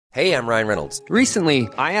Hey, I'm Ryan Reynolds. Recently,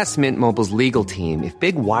 I asked Mint Mobile's legal team if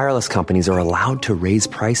big wireless companies are allowed to raise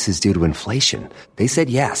prices due to inflation. They said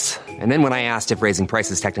yes. And then when I asked if raising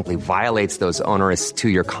prices technically violates those onerous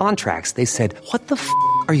two-year contracts, they said, "What the f***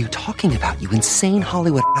 are you talking about, you insane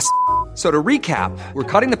Hollywood ass?" So to recap, we're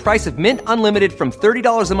cutting the price of Mint Unlimited from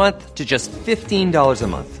 $30 a month to just $15 a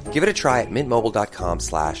month. Give it a try at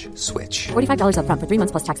mintmobile.com/switch. $45 up front for 3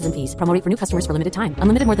 months plus taxes and fees. Promo rate for new customers for limited time.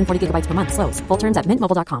 Unlimited more than 40 gigabytes per month. Slows full terms at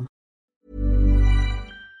mintmobile.com.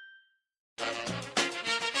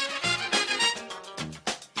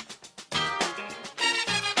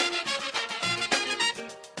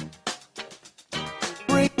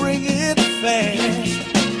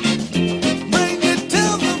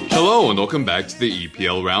 Hello and welcome back to the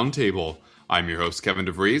EPL Roundtable. I'm your host, Kevin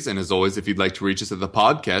DeVries, and as always, if you'd like to reach us at the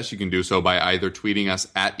podcast, you can do so by either tweeting us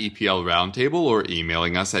at EPL Roundtable or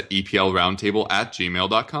emailing us at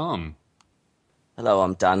eplroundtable@gmail.com. Hello,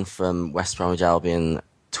 I'm Dan from West Bromwich Albion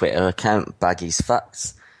Twitter account, Baggies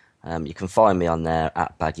Facts. You can find me on there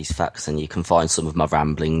at Baggies Facts, and you can find some of my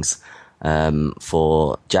ramblings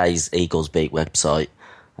for Jay's Eagles Beat website.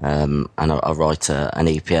 And I write an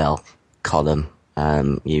EPL column,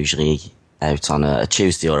 usually out on a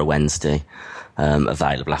Tuesday or a Wednesday,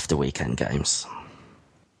 available after weekend games.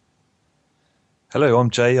 Hello, I'm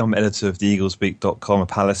Jay. I'm editor of theeaglesbeat.com, a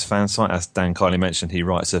Palace fan site. As Dan kindly mentioned, he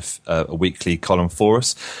writes a weekly column for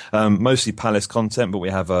us. Mostly Palace content, but we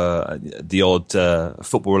have the odd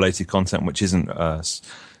football-related content which isn't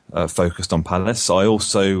focused on Palace. I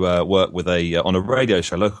also work with on a radio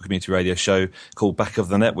show, local community radio show called Back of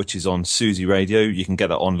the Net, which is on Suzy Radio. You can get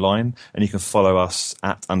that online, and you can follow us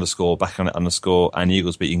at _back on it _ and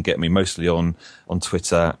Eaglesbeak. You can get me mostly on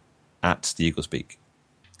Twitter at the Eaglesbeak.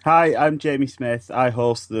 Hi, I'm Jamie Smith. I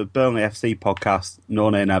host the Burnley FC podcast, No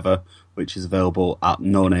Nay Never, which is available at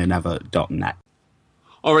nonaynever.net.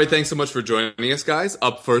 All right, thanks so much for joining us, guys.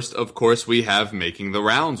 Up first, of course, we have Making the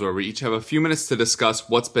Rounds, where we each have a few minutes to discuss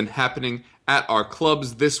what's been happening at our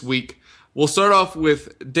clubs this week. We'll start off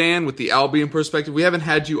with Dan with the Albion perspective. We haven't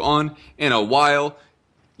had you on in a while.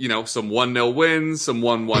 You know, some 1-0 wins, some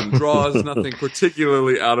 1-1 draws, nothing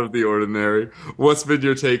particularly out of the ordinary. What's been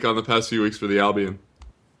your take on the past few weeks for the Albion?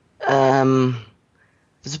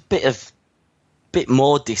 There's a bit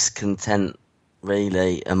more discontent,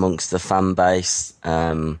 really, amongst the fan base.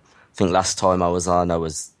 I think last time I was on, I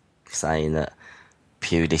was saying that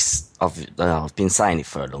Pulis, I've been saying it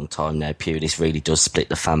for a long time now, Pulis really does split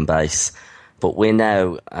the fan base. But we're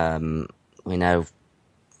now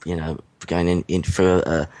going in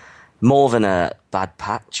for more than a bad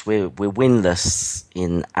patch. We're winless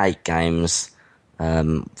in 8 games.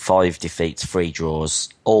 5 defeats, 3 draws,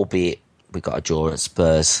 albeit we got a draw at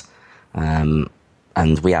Spurs, and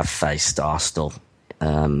we have faced Arsenal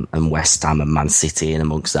and West Ham and Man City in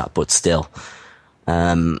amongst that, but still,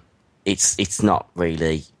 it's not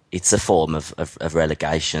really. It's a form of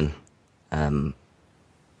relegation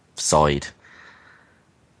side.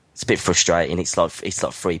 It's a bit frustrating. It's like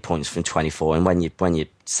 3 points from 24, and when you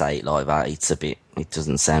say it like that, it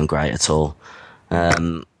doesn't sound great at all.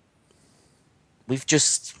 We've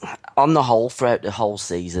just, on the whole, throughout the whole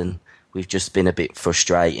season, we've just been a bit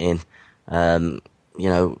frustrating. A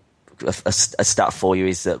stat for you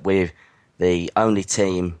is that we're the only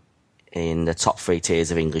team in the top 3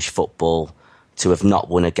 tiers of English football to have not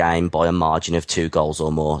won a game by a margin of 2 goals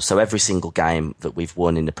or more. So every single game that we've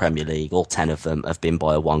won in the Premier League, all 10 of them have been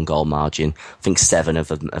by a 1-goal margin. I think 7 of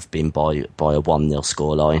them have been by a 1-0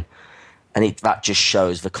 scoreline. And that just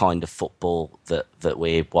shows the kind of football that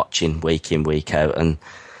we're watching week in, week out. And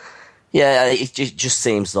yeah, it just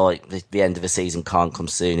seems like the end of the season can't come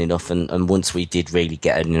soon enough. And once we did really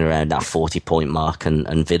get in around that 40-point mark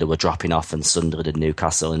and Villa were dropping off and Sunderland and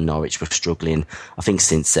Newcastle and Norwich were struggling, I think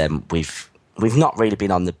since then we've not really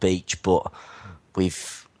been on the beach, but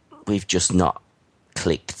we've just not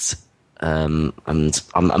clicked. And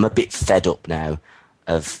I'm a bit fed up now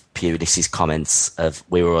of Pulis' comments of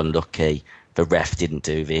we were unlucky, the ref didn't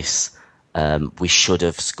do this, we should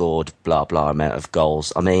have scored blah blah amount of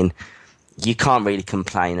goals. I mean, you can't really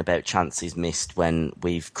complain about chances missed when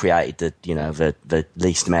we've created the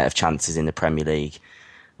least amount of chances in the Premier League,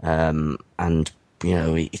 and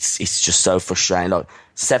it's just so frustrating. Like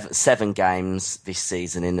seven games this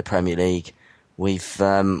season in the Premier League, we've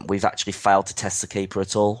actually failed to test the keeper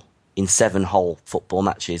at all. In 7 whole football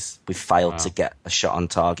matches, we've failed to get a shot on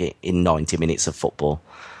target in 90 minutes of football.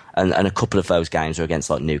 And a couple of those games are against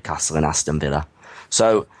like Newcastle and Aston Villa.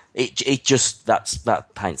 So it just that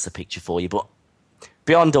paints a picture for you. But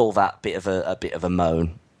beyond all that, a bit of a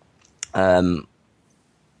moan.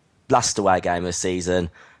 Last away game of the season,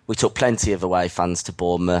 We took plenty of away fans to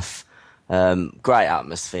Bournemouth. Great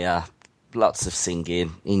atmosphere, lots of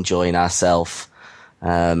singing, enjoying ourselves.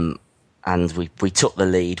 And we took the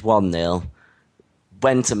lead 1-0,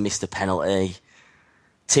 went and missed a penalty.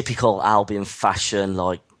 Typical Albion fashion,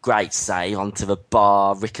 like great save onto the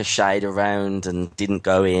bar, ricocheted around and didn't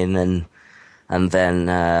go in. And then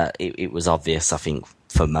it was obvious, I think,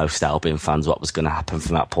 for most Albion fans what was going to happen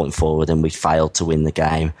from that point forward, and we failed to win the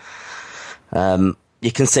game.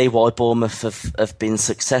 You can see why Bournemouth have been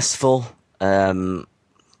successful. They're not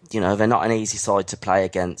an easy side to play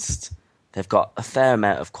against. They've got a fair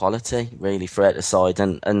amount of quality, really, throughout the side,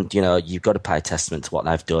 and you've got to pay a testament to what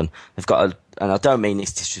they've done. They've got and I don't mean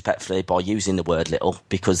this disrespectfully by using the word little,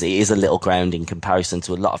 because it is a little ground in comparison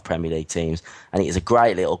to a lot of Premier League teams, and it is a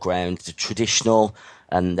great little ground. It's traditional,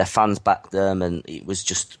 and their fans back them, and it was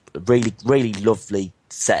just a really, really lovely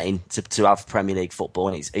setting to have Premier League football,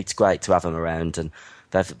 and it's great to have them around, and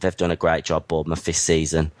they've done a great job, Bournemouth, this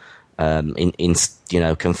season. In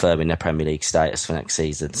confirming their Premier League status for next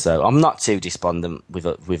season. So I'm not too despondent with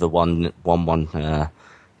a 1-1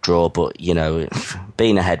 draw, but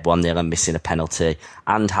being ahead 1-0 and missing a penalty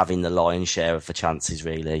and having the lion's share of the chances,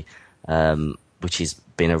 really, which has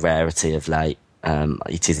been a rarity of late.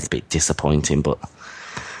 It is a bit disappointing, but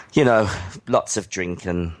lots of drink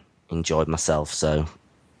and enjoyed myself, so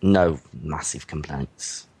no massive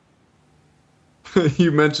complaints.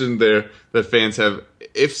 You mentioned there that fans have,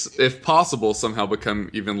 if possible, somehow become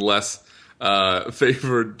even less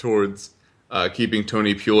favored towards keeping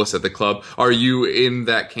Tony Pulis at the club. Are you in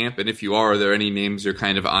that camp? And if you are there any names you're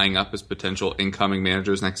kind of eyeing up as potential incoming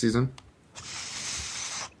managers next season?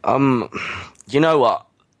 You know what?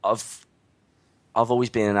 I've always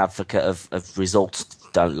been an advocate of results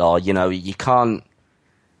don't lie. You can't.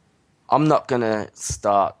 I'm not going to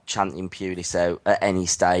start chanting Pulis out at any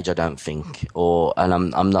stage, I don't think.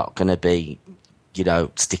 And I'm not going to be,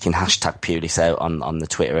 sticking hashtag Pulis out on the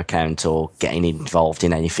Twitter account or getting involved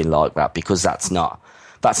in anything like that, because that's not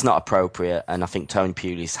appropriate. And I think Tony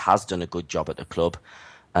Pulis has done a good job at the club.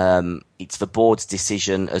 It's the board's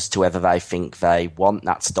decision as to whether they think they want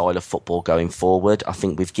that style of football going forward. I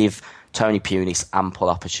think we've give Tony Pulis ample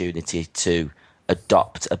opportunity to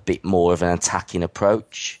adopt a bit more of an attacking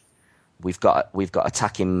approach. We've got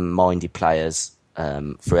attacking-minded players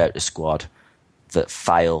throughout the squad that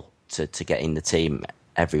fail to get in the team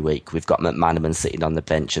every week. We've got McManaman sitting on the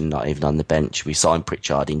bench and not even on the bench. We signed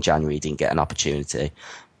Pritchard in January, he didn't get an opportunity.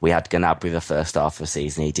 We had Gnabry the first half of the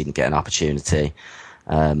season, he didn't get an opportunity.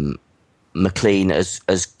 McLean,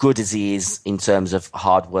 as good as he is in terms of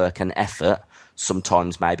hard work and effort,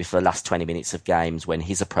 sometimes maybe for the last 20 minutes of games when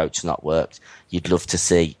his approach has not worked, you'd love to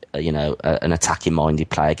see an attacking-minded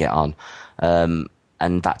player get on.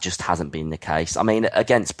 And that just hasn't been the case. I mean,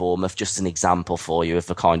 against Bournemouth, just an example for you of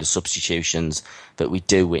the kind of substitutions that we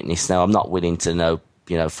do witness. Now, I'm not willing to know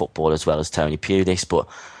football as well as Tony Pulis, but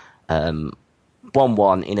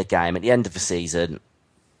 1-1 in a game at the end of the season,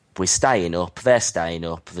 we're staying up, they're staying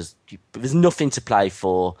up, there's nothing to play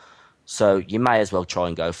for, so you may as well try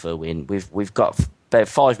and go for a win. We've got about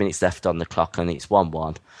 5 minutes left on the clock and it's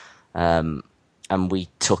 1-1. And we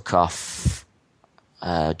took off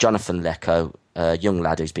Jonathan Lecco, a young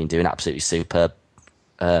lad who's been doing absolutely superb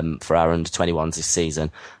for our under-21s this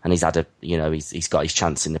season, and he's had he's got his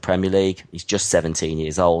chance in the Premier League. He's just 17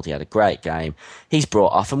 years old. He had a great game. He's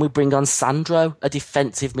brought off, and we bring on Sandro, a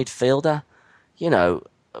defensive midfielder.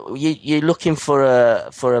 You're looking for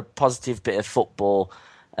a positive bit of football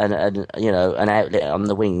and an outlet on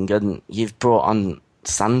the wing, and you've brought on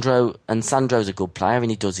Sandro, and Sandro's a good player and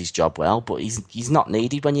he does his job well, but he's not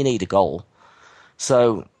needed when you need a goal.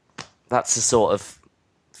 So that's the sort of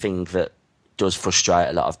thing that does frustrate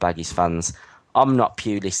a lot of Baggies fans. I'm not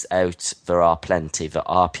Pulis out. There are plenty that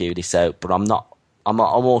are Pulis out, but I'm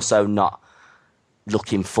also not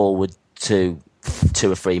looking forward to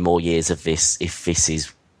 2 or 3 more years of this, if this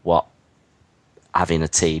is what having a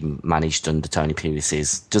team managed under Tony Pulis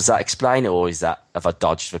is. Does that explain it, or have I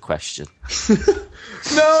dodged the question?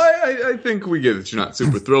 No, I think we get it. You're not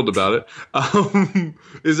super thrilled about it.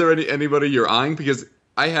 Is there anybody you're eyeing? Because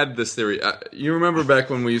I had this theory. You remember back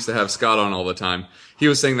when we used to have Scott on all the time? He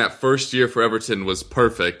was saying that first year for Everton was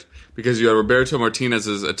perfect because you had Roberto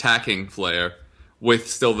Martinez's attacking flair with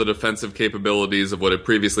still the defensive capabilities of what had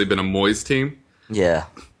previously been a Moyes team. Yeah.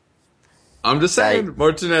 I'm just saying,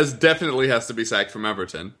 Martinez definitely has to be sacked from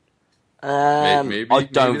Everton. Maybe I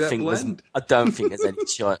don't think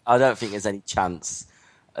there's any chance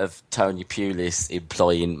of Tony Pulis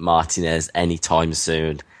employing Martinez anytime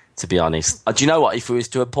soon, to be honest. Do you know what? If we was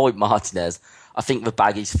to appoint Martinez, I think the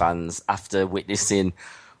Baggies fans, after witnessing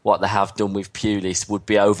what they have done with Pulis would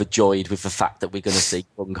be overjoyed with the fact that we're going to see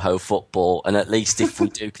gung-ho football. And at least if we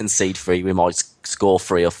do concede 3, we might score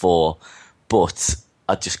 3 or 4. But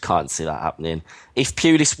I just can't see that happening. If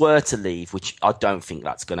Pulis were to leave, which I don't think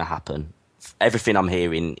that's going to happen, everything I'm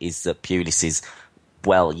hearing is that Pulis is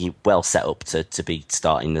well set up to be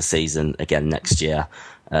starting the season again next year.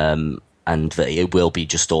 And that it will be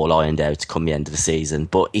just all ironed out come the end of the season.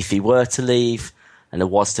 But if he were to leave and there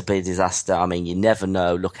was to be a disaster, I mean, you never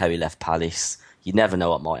know. Look how he left Palace. You never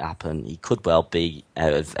know what might happen. He could well be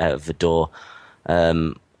out of the door.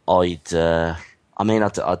 I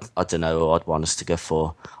don't know who I'd want us to go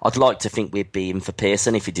for. I'd like to think we'd be in for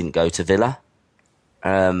Pearson if he didn't go to Villa.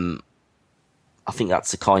 I think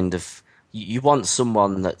that's the kind of... You want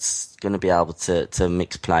someone that's going to be able to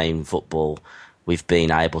mix playing football with being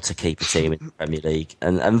able to keep a team in the Premier League.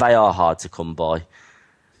 And they are hard to come by.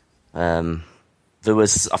 There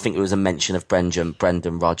was a mention of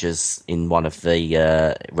Brendan Rodgers in one of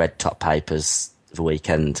the red top papers the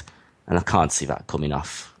weekend, and I can't see that coming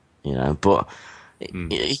off, but...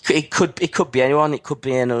 It could be anyone. It could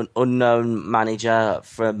be an unknown manager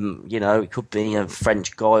from, it could be a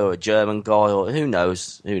French guy or a German guy or who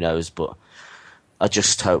knows. But I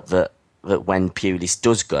just hope that when Pulis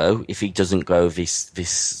does go, if he doesn't go this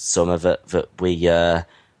summer, that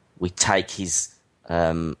we take his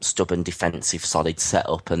stubborn defensive solid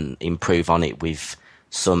setup and improve on it with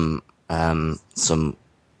some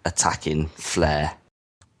attacking flair.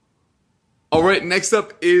 All right, next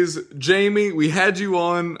up is Jamie. We had you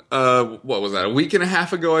on, what was that, a week and a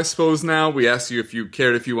half ago, I suppose now. We asked you if you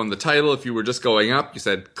cared if you won the title, if you were just going up. You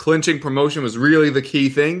said clinching promotion was really the key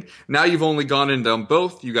thing. Now you've only gone and done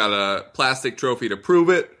both. You got a plastic trophy to prove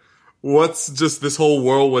it. What's just this whole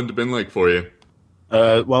whirlwind been like for you?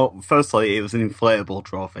 Well, firstly, it was an inflatable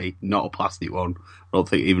trophy, not a plastic one. I don't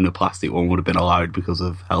think even a plastic one would have been allowed because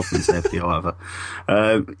of health and safety or whatever.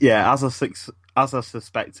 As I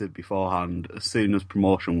suspected beforehand, as soon as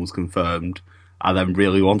promotion was confirmed, I then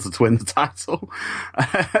really wanted to win the title.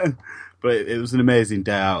 But it was an amazing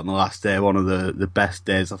day out on the last day, one of the best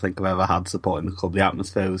days I think I've ever had supporting the club. The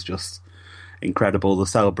atmosphere was just incredible, the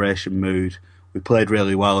celebration mood. We played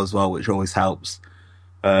really well as well, which always helps.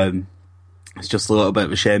 It's just a little bit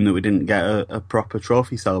of a shame that we didn't get a proper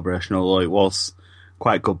trophy celebration, although it was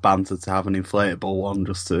quite good banter to have an inflatable one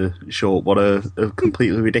just to show what a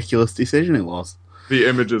completely ridiculous decision it was. The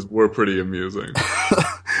images were pretty amusing.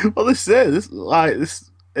 Well, this is it.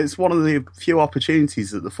 It's one of the few opportunities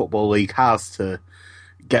that the Football League has to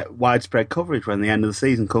get widespread coverage when the end of the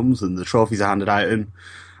season comes and the trophies are handed out, and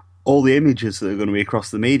all the images that are going to be across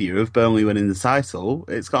the media of Burnley winning the title,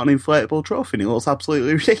 it's got an inflatable trophy and it looks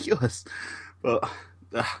absolutely ridiculous. But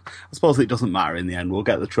I suppose it doesn't matter in the end. We'll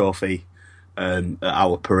get the trophy at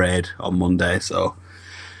our parade on Monday, so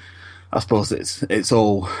I suppose it's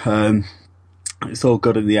all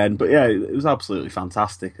good in the end. But yeah, it was absolutely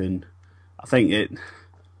fantastic, and I think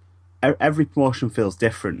every promotion feels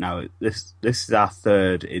different now. This is our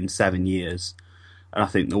third in 7 years, and I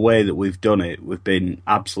think the way that we've done it, we've been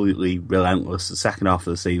absolutely relentless. The second half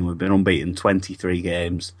of the season, we've been unbeaten 23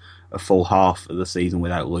 games, a full half of the season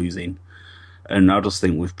without losing. And I just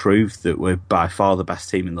think we've proved that we're by far the best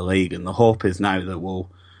team in the league. And the hope is now that we'll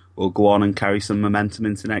go on and carry some momentum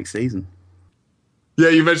into next season. Yeah,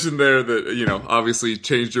 you mentioned there that, obviously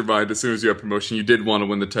changed your mind as soon as you had promotion. You did want to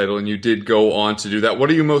win the title, and you did go on to do that. What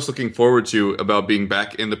are you most looking forward to about being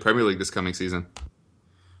back in the Premier League this coming season?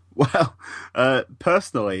 Well,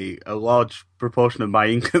 personally, a large proportion of my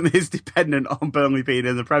income is dependent on Burnley being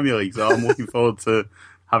in the Premier League. So I'm looking forward to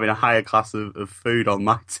having a higher class of food on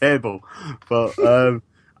my table. But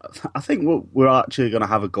I think we're actually going to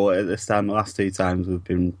have a go at it this time. The last 2 times we've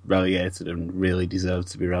been relegated and really deserved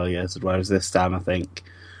to be relegated, whereas this time I think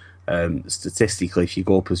statistically if you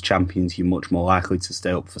go up as champions you're much more likely to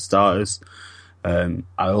stay up for starters. I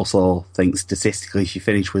also think statistically if you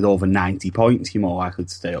finish with over 90 points you're more likely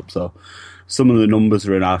to stay up. So some of the numbers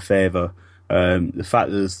are in our favour. The fact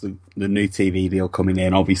that there's the new TV deal coming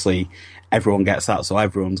in, obviously everyone gets that, so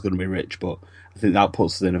everyone's going to be rich, but I think that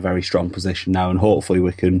puts us in a very strong position now, and hopefully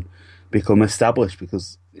we can become established,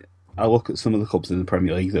 because I look at some of the clubs in the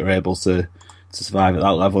Premier League that are able to survive at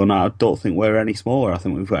that level, and I don't think we're any smaller. I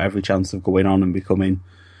think we've got every chance of going on and becoming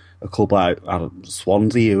a club like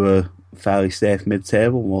Swansea, who are fairly safe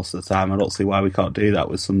mid-table most of the time. I don't see why we can't do that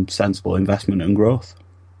with some sensible investment and growth.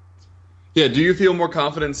 Yeah, do you feel more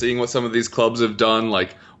confident seeing what some of these clubs have done,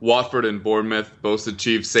 like Watford and Bournemouth both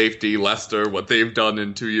achieved safety, Leicester, what they've done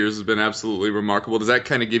in 2 years has been absolutely remarkable. Does that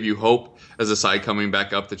kind of give you hope as a side coming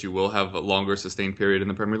back up that you will have a longer sustained period in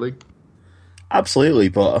the Premier League? Absolutely,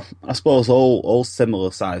 but I suppose all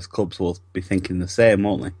similar-sized clubs will be thinking the same,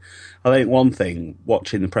 won't they? I think one thing,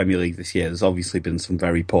 watching the Premier League this year, there's obviously been some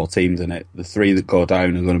very poor teams in it. The three that go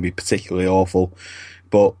down are going to be particularly awful,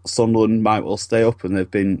 but Sunderland might well stay up, and they've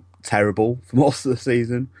been terrible for most of the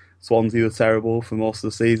season. Swansea were terrible for most of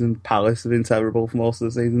the season. Palace have been terrible for most of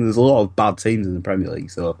the season. There's a lot of bad teams in the Premier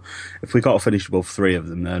League, so if we got to finish above three of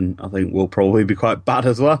them, then I think we'll probably be quite bad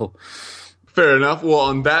as well. Fair enough. Well,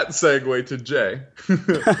 on that segue to Jay.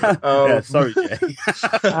 Yeah, sorry, Jay.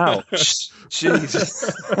 Ouch.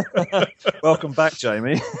 Jesus. Welcome back,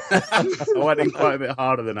 Jamie. I went in quite a bit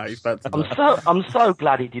harder than I expected. I'm so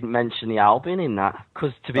glad he didn't mention the Albion in that,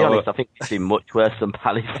 because to be honest, I think it's been much worse than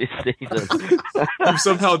Palace this season. You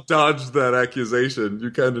somehow dodged that accusation.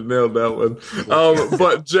 You kind of nailed that one.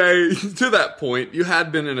 But Jay, to that point, you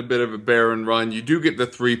had been in a bit of a barren run. You do get the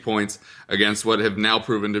 3 points against what have now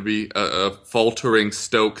proven to be a faltering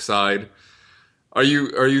Stoke side. Are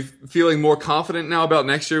you feeling more confident now about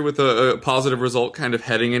next year with a positive result kind of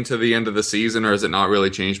heading into the end of the season, or has it not really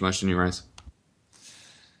changed much in your eyes?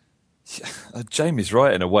 Jamie's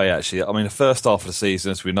right in a way, actually. I mean, the first half of the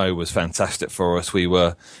season, as we know, was fantastic for us. We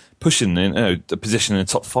were pushing the position in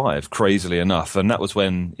the top five, crazily enough. And that was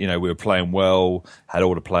when, we were playing well, had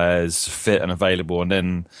all the players fit and available. And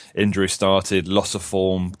then injury started, loss of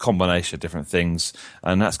form, combination of different things.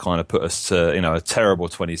 And that's kind of put us to, a terrible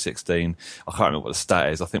 2016. I can't remember what the stat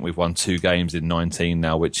is. I think we've won 2 games in 19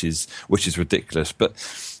 now, which is ridiculous. But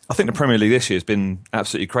I think the Premier League this year has been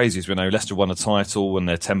absolutely crazy. As we know, Leicester won a title and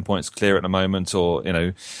they're 10 points clear at the moment, or,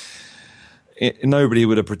 nobody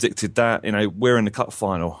would have predicted that. We're in the cup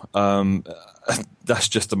final. That's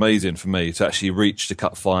just amazing for me to actually reach the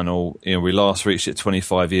cup final. We last reached it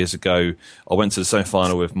 25 years ago. I went to the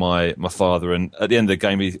semi-final with my father, and at the end of the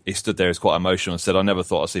game, he stood there, he was quite emotional, and said, "I never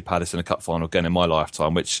thought I'd see Palace in a cup final again in my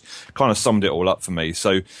lifetime," which kind of summed it all up for me.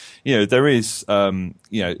 So, there is,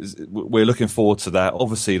 we're looking forward to that.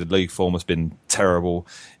 Obviously, the league form has been terrible.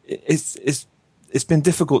 It's been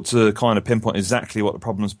difficult to kind of pinpoint exactly what the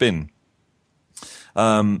problem's been.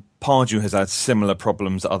 Pardew has had similar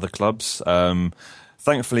problems at other clubs.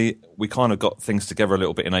 Thankfully, we kind of got things together a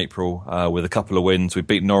little bit in April with a couple of wins. We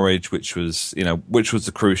beat Norwich, which was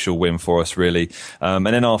the crucial win for us, really. And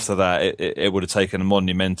then after that, it would have taken a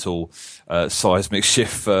monumental seismic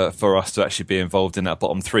shift for us to actually be involved in that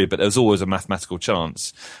bottom 3. But there was always a mathematical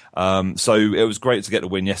chance. So it was great to get the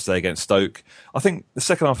win yesterday against Stoke. I think the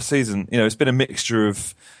second half of the season, it's been a mixture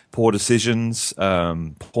of poor decisions,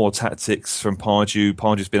 poor tactics from Pardew.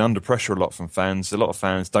 Pardew's been under pressure a lot from fans. A lot of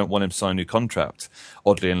fans don't want him to sign a new contract,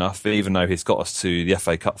 oddly enough, even though he's got us to the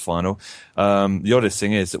FA Cup final. The oddest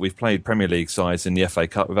thing is that we've played Premier League sides in the FA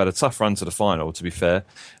Cup. We've had a tough run to the final, to be fair.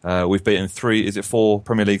 We've beaten 4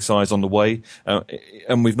 Premier League sides on the way,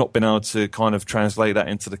 and we've not been able to kind of translate that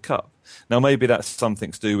into the Cup. Now, maybe that's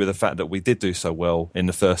something to do with the fact that we did do so well in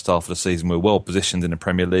the first half of the season. We were well positioned in the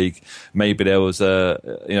Premier League. Maybe there was a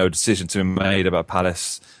decision to be made about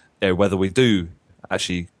Palace, whether we do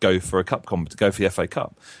actually go for a cup go for the FA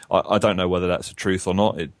Cup. I don't know whether that's the truth or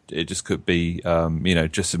not. It just could be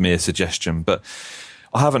just a mere suggestion. But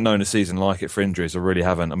I haven't known a season like it for injuries. I really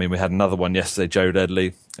haven't. I mean, we had another one yesterday. Joe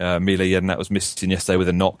Ledley, Mila Yedden, was missing yesterday with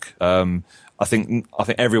a knock. I think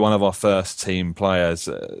every one of our first team players,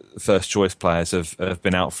 first choice players, have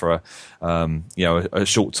been out for a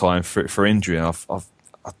short time for injury, and I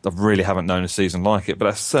really haven't known a season like it. But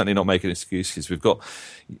that's certainly not making excuses. We've got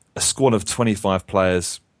a squad of 25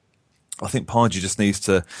 players. I think Pardew just needs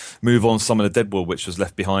to move on some of the deadwood which was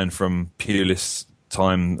left behind from Pulis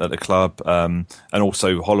time at the club, and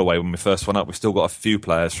also Holloway when we first went up. We've still got a few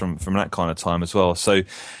players from that kind of time as well. So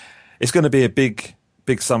it's going to be a big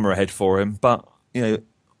summer ahead for him, but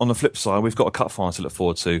on the flip side, we've got a cup final to look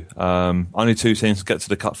forward to. Only 2 teams get to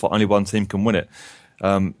the cup final, only 1 team can win it.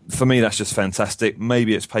 For me, that's just fantastic.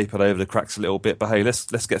 Maybe it's papered over the cracks a little bit, but hey,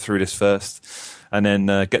 let's get through this first, and then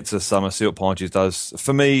get to the summer, see what Pardew does.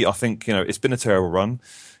 For me, I think it's been a terrible run,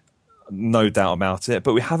 no doubt about it,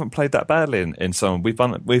 but we haven't played that badly in some. We've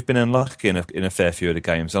been unlucky in a fair few of the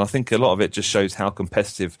games, and I think a lot of it just shows how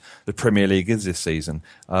competitive the Premier League is this season.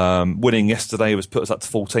 Winning yesterday was put us up to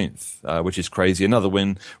 14th, which is crazy. Another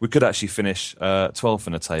win, we could actually finish 12th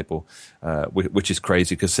in the table, which is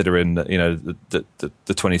crazy considering that the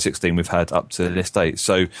 2016 we've had up to this date.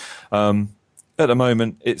 So at the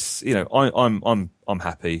moment, it's I'm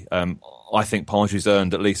happy. I think Pardew's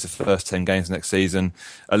earned at least the first 10 games next season,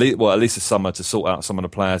 at least the summer, to sort out some of the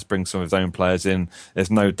players, bring some of his own players in. There's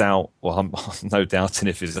no doubt, well, I'm no doubting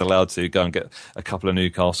if he's allowed to go and get a couple of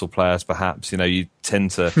Newcastle players, perhaps. You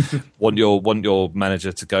tend to want your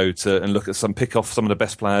manager to go to and pick off some of the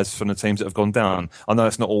best players from the teams that have gone down. I know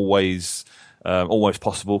it's not always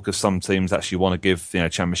possible, because some teams actually want to give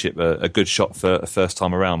Championship a good shot for a first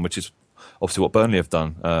time around, which is obviously what Burnley have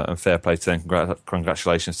done, and fair play to them.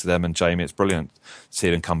 Congratulations to them and Jamie. It's brilliant to see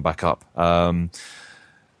them come back up.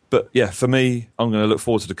 But yeah, for me, I'm going to look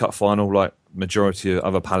forward to the cup final like majority of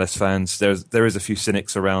other Palace fans. There is a few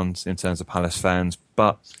cynics around in terms of Palace fans,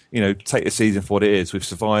 but take the season for what it is. We've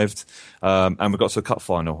survived, and we got to a cup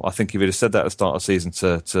final. I think if you'd have said that at the start of the season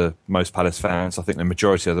to most Palace fans, I think the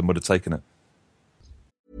majority of them would have taken it.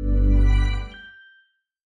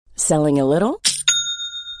 Selling a little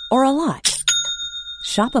or a lot?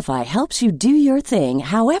 Shopify helps you do your thing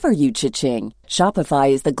however you cha-ching.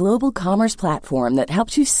 Shopify is the global commerce platform that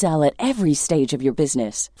helps you sell at every stage of your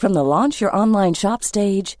business. From the launch your online shop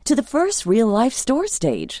stage to the first real-life store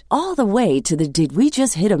stage, all the way to the did we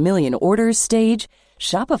just hit a million orders stage.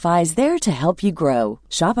 Shopify is there to help you grow.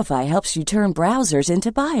 Shopify helps you turn browsers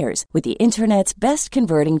into buyers with the internet's best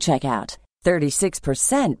converting checkout.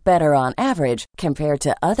 36% better on average compared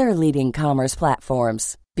to other leading commerce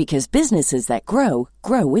platforms. Because businesses that grow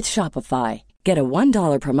with Shopify. Get a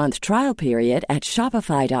 $1 per month trial period at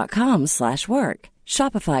shopify.com/work.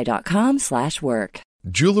 Shopify.com/work.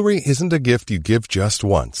 Jewelry isn't a gift you give just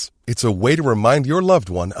once. It's a way to remind your loved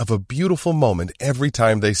one of a beautiful moment every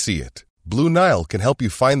time they see it. Blue Nile can help you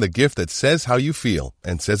find the gift that says how you feel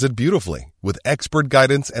and says it beautifully, with expert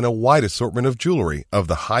guidance and a wide assortment of jewelry of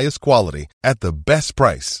the highest quality at the best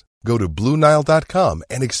price. Go to BlueNile.com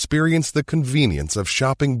and experience the convenience of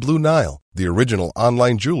shopping Blue Nile, the original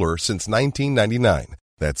online jeweler since 1999.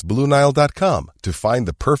 That's BlueNile.com to find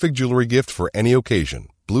the perfect jewelry gift for any occasion.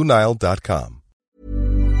 BlueNile.com.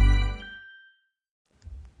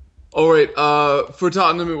 All right, for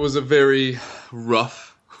Tottenham, it was a very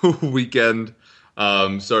rough weekend,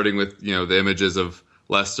 starting with the images of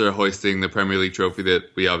Leicester hoisting the Premier League trophy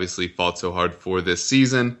that we obviously fought so hard for this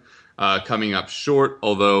season. Coming up short,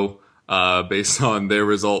 although based on their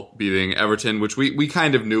result beating Everton, which we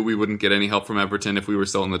kind of knew we wouldn't get any help from Everton if we were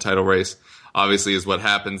still in the title race, obviously is what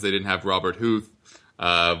happens. They didn't have Robert Huth.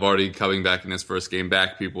 Vardy coming back in his first game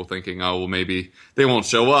back, people thinking, oh, well, maybe they won't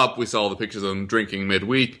show up. We saw the pictures of them drinking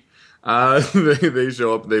midweek. They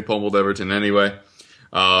show up, they pummeled Everton anyway.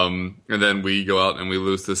 And then we go out and we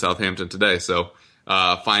lose to Southampton today. So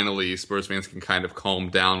finally, Spurs fans can kind of calm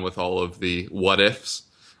down with all of the what-ifs.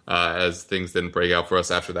 As things didn't break out for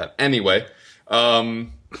us after that. Anyway,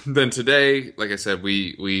 then today, like I said,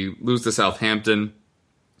 we lose to Southampton.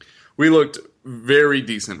 We looked very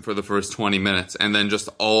decent for the first 20 minutes, and then just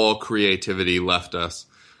all creativity left us.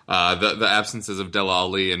 The absences of Dele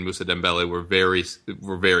Alli and Moussa Dembele were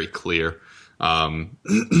very clear,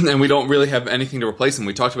 and we don't really have anything to replace them.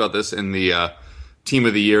 We talked about this in the Team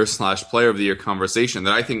of the Year / Player of the Year conversation,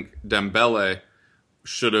 that I think Dembele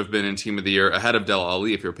should have been in Team of the Year ahead of Dele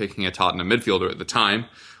Alli if you're picking a Tottenham midfielder at the time.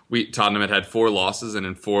 Tottenham had 4 losses, and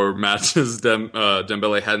in 4 matches,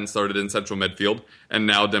 Dembele hadn't started in central midfield, and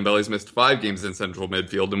now Dembele's missed 5 games in central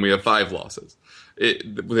midfield, and we have 5 losses.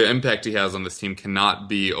 The impact he has on this team cannot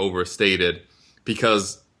be overstated,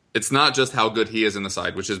 because it's not just how good he is in the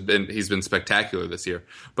side, which he's been spectacular this year,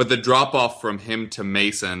 but the drop-off from him to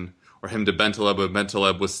Mason, or him to Bentaleb when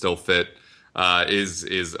Bentaleb was still fit,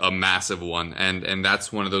 is a massive one, and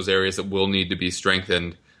that's one of those areas that will need to be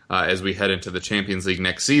strengthened as we head into the Champions League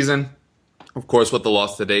next season. Of course, what the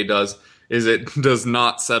loss today does is it does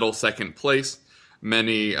not settle second place.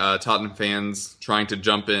 Many Tottenham fans trying to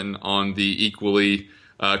jump in on the equally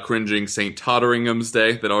cringing St. Totteringham's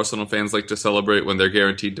Day that Arsenal fans like to celebrate when they're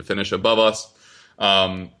guaranteed to finish above us.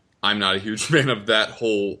 I'm not a huge fan of that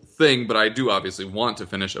whole thing, but I do obviously want to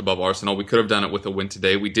finish above Arsenal. We could have done it with a win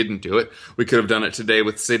today. We didn't do it. We could have done it today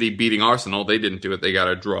with City beating Arsenal. They didn't do it. They got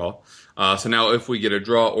a draw. So now if we get a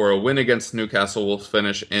draw or a win against Newcastle, we'll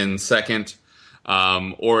finish in second.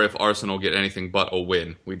 Or if Arsenal get anything but a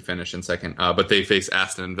win, we'd finish in second. But they face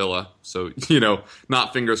Aston Villa. So,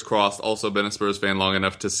 not fingers crossed. Also been a Spurs fan long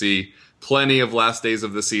enough to see plenty of last days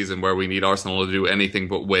of the season where we need Arsenal to do anything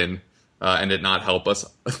but win. And it not help us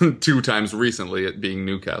 2 times recently, it being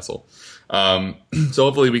Newcastle. So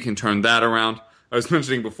hopefully we can turn that around. I was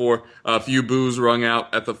mentioning before, a few boos rung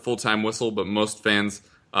out at the full-time whistle, but most fans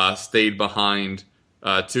stayed behind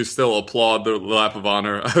to still applaud the lap of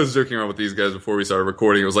honor. I was joking around with these guys before we started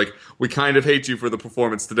recording. It was like, we kind of hate you for the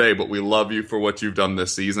performance today, but we love you for what you've done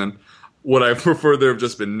this season. Would I prefer there have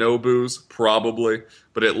just been no boos? Probably.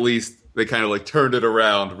 But at least they kind of like turned it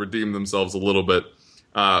around, redeemed themselves a little bit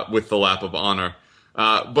with the lap of honor.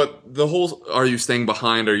 But the whole, are you staying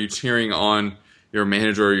behind? Are you cheering on your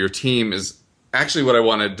manager or your team is actually what I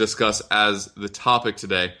want to discuss as the topic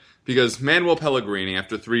today. Because Manuel Pellegrini,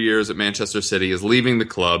 after 3 years at Manchester City, is leaving the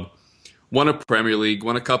club, won a Premier League,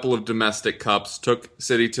 won a couple of domestic cups, took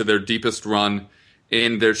City to their deepest run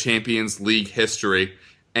in their Champions League history.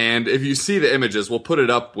 And if you see the images, we'll put it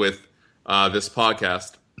up with this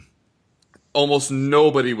podcast. Almost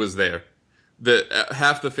nobody was there.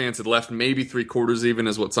 Half the fans had left, maybe 3/4 even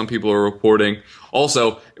is what some people are reporting.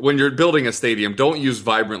 Also, when you're building a stadium, don't use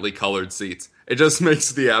vibrantly colored seats. It just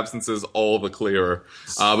makes the absences all the clearer.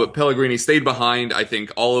 But Pellegrini stayed behind. I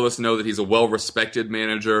think all of us know that he's a well-respected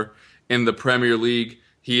manager in the Premier League.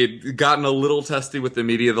 He had gotten a little testy with the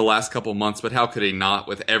media the last couple months, but how could he not,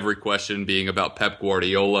 with every question being about Pep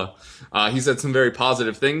Guardiola? He said some very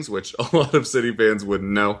positive things, which a lot of City fans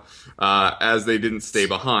wouldn't know, as they didn't stay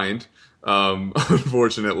behind,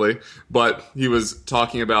 unfortunately. But he was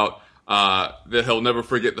talking about that he'll never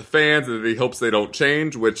forget the fans and that he hopes they don't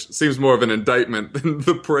change, which seems more of an indictment than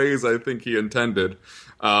the praise I think he intended.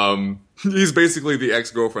 He's basically the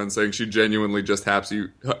ex-girlfriend saying she genuinely just hopes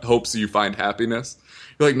you find happiness.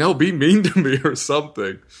 You're like, no, be mean to me or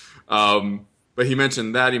something. But he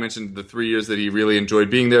mentioned that. He mentioned the 3 years that he really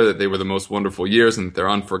enjoyed being there, that they were the most wonderful years and that they're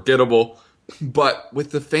unforgettable. But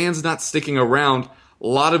with the fans not sticking around, a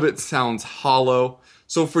lot of it sounds hollow.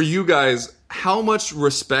 So for you guys, how much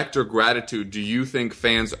respect or gratitude do you think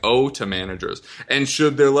fans owe to managers? And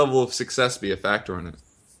should their level of success be a factor in it?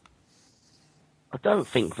 I don't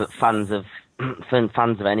think that fans of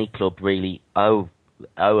any club really owe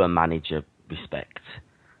a manager respect.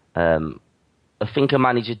 I think a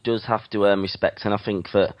manager does have to earn respect, and I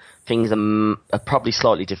think that things are probably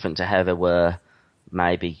slightly different to how they were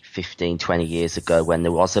maybe 15, 20 years ago when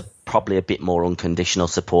there was probably a bit more unconditional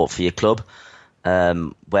support for your club.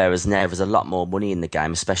 Whereas now there's a lot more money in the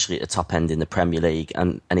game, especially at the top end in the Premier League,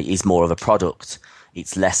 and it is more of a product.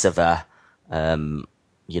 It's less of a,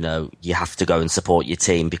 you have to go and support your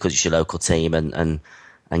team because it's your local team and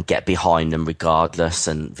get behind them regardless.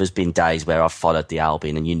 And there's been days where I've followed the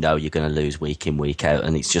Albion and you're going to lose week in, week out,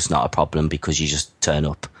 and it's just not a problem because you just turn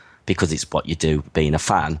up because it's what you do being a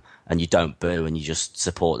fan, and you don't boo and you just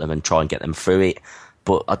support them and try and get them through it.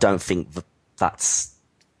 But I don't think that's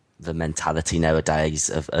the mentality nowadays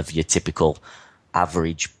of your typical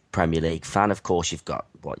average Premier League fan. Of course, you've got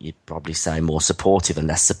what you'd probably say more supportive and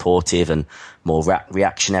less supportive and more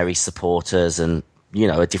reactionary supporters and,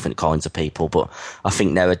 different kinds of people. But I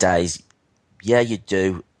think nowadays, yeah, you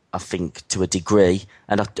do, I think, to a degree,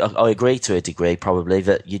 and I agree to a degree probably,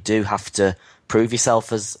 that you do have to prove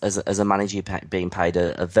yourself as a manager, being paid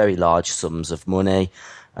a very large sums of money.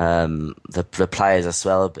 The players as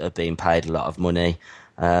well are being paid a lot of money.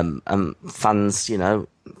 And fans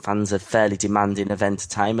are fairly demanding of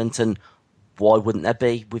entertainment, and why wouldn't there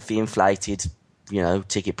be with the inflated,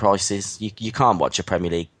 ticket prices? You can't watch a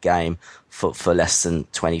Premier League game for less than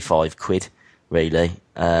 25 quid, really.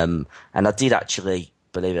 And I did actually,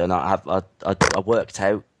 believe it or not, I worked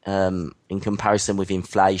out, in comparison with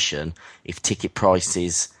inflation, if ticket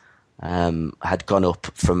prices had gone up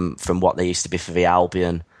from what they used to be for the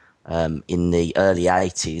Albion in the early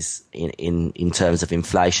 80s, in terms of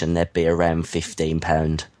inflation, they'd be around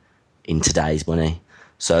 £15 in today's money.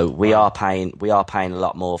 So we are paying a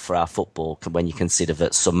lot more for our football when you consider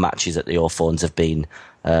that some matches at the Hawthorns have been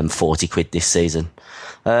 40 quid this season.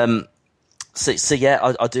 So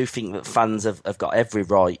yeah, I do think that fans have got every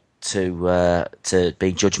right to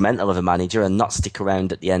be judgmental of a manager and not stick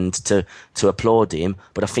around at the end to applaud him.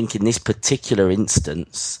 But I think in this particular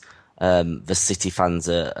instance, the City fans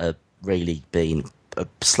are really being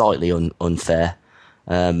slightly unfair.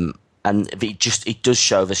 And it does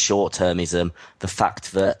show the short-termism, the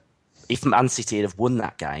fact that if Man City had have won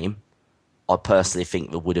that game, I personally think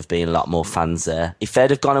there would have been a lot more fans there. If they'd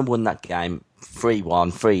have gone and won that game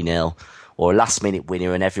 3-1, 3-0, or a last-minute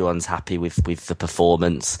winner and everyone's happy with the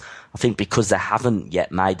performance, I think because they haven't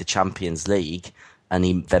yet made the Champions League,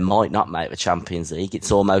 and they might not make the Champions League,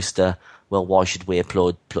 it's almost well, why should we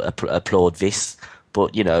applaud this?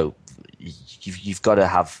 But, you've got to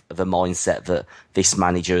have the mindset that this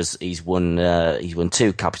manager he's won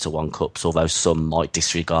 2 Capital One Cups, although some might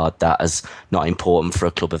disregard that as not important for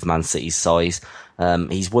a club of Man City's size.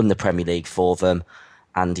 He's won the Premier League for them,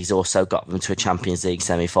 and he's also got them to a Champions League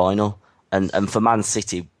semi-final. And for Man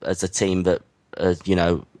City, as a team that,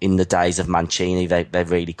 in the days of Mancini, they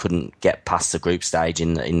really couldn't get past the group stage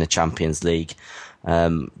in the Champions League.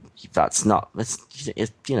 That's not,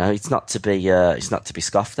 it's not to be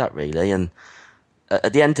scoffed at, really. And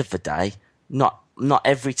at the end of the day, not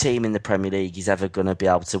every team in the Premier League is ever going to be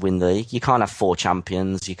able to win the league. You can't have 4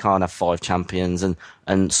 champions, you can't have 5 champions,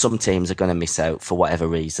 and some teams are going to miss out for whatever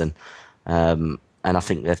reason. And I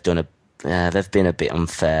think they've been a bit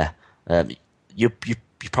unfair. You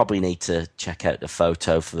probably need to check out the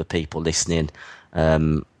photo for the people listening,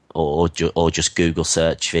 or just Google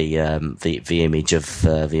search the image of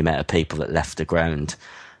the amount of people that left the ground,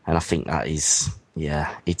 and I think that is,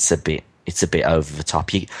 it's a bit over the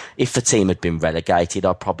top. If the team had been relegated,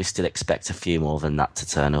 I'd probably still expect a few more than that to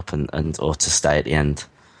turn up and or to stay at the end.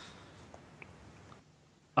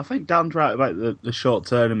 I think Dan's right about the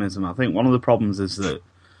short-termism. I think one of the problems is that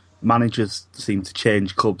managers seem to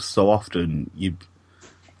change clubs so often. You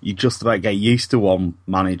just about get used to one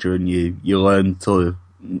manager, and you learn to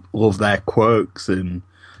love their quirks and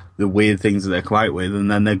the weird things that they come out with,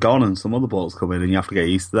 and then they're gone and some other balls come in and you have to get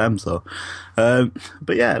used to them. So,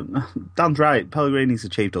 but yeah, Dan's right. Pellegrini's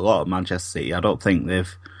achieved a lot at Manchester City. I don't think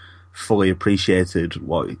they've fully appreciated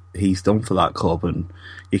what he's done for that club, and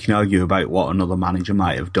you can argue about what another manager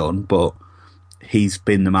might have done, but he's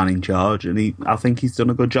been the man in charge, and I think he's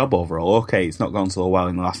done a good job overall. Okay, it's not gone so well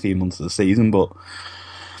in the last few months of the season, but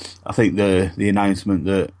I think the announcement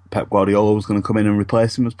that Pep Guardiola was going to come in and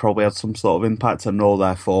replace him has probably had some sort of impact. I know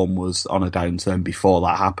their form was on a downturn before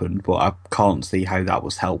that happened, but I can't see how that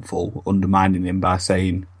was helpful, undermining him by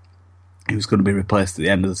saying he was going to be replaced at the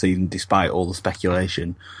end of the season, despite all the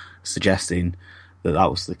speculation suggesting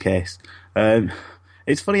that was the case.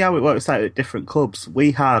 It's funny how it works out at different clubs.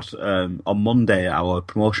 We had, on Monday, our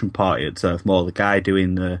promotion party at Turf Moor. The guy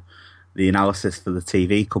doing the analysis for the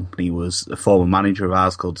TV company was a former manager of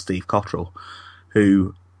ours called Steve Cottrell,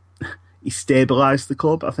 who he stabilised the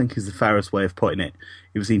club, I think is the fairest way of putting it.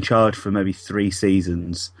 He was in charge for maybe 3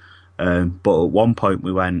 seasons, but at one point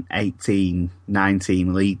we went 18,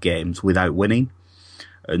 19 league games without winning,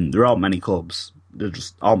 and there aren't many clubs. There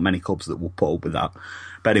just aren't many clubs that will put up with that.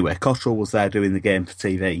 But anyway, Cottrell was there doing the game for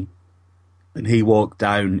TV, and he walked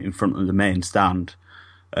down in front of the main stand,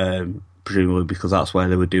 presumably because that's where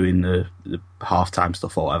they were doing the half-time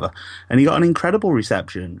stuff or whatever, and he got an incredible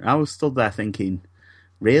reception. I was stood there thinking,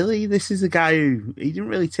 really? This is a guy who, he didn't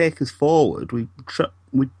really take us forward. We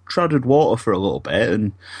treaded water for a little bit,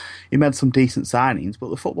 and he made some decent signings, but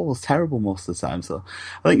the football was terrible most of the time. So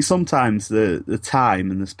I think sometimes the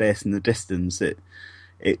time and the space and the distance, it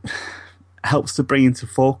helps to bring into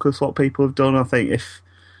focus what people have done. I think if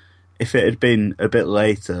it had been a bit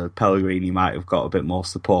later, Pellegrini might have got a bit more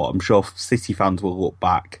support. I'm sure City fans will look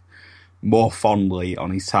back more fondly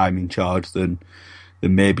on his time in charge than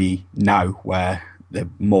maybe now, where they're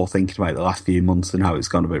more thinking about the last few months and how it's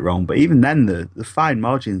gone a bit wrong. But even then, the fine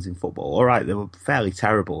margins in football, all right, they were fairly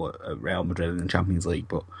terrible at Real Madrid in the Champions League,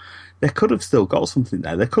 but they could have still got something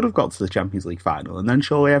there. They could have got to the Champions League final, and then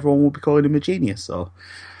surely everyone would be calling him a genius. So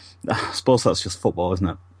I suppose that's just football, isn't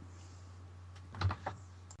it?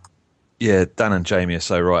 Yeah, Dan and Jamie are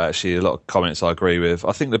so right, actually. A lot of comments I agree with.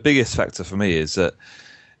 I think the biggest factor for me is that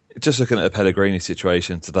just looking at the Pellegrini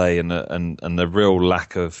situation today and the real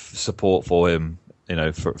lack of support for him,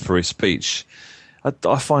 for his speech,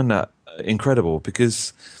 I find that incredible,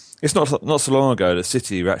 because it's not so long ago that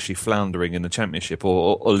City were actually floundering in the Championship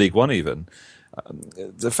or League One even.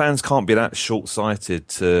 The fans can't be that short-sighted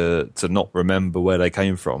to not remember where they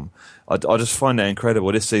came from. I just find that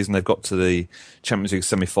incredible. This season they've got to the Champions League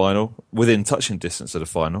semi-final, within touching distance of the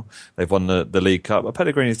final. They've won the League Cup. But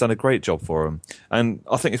Pellegrini's done a great job for them. And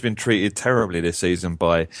I think it's been treated terribly this season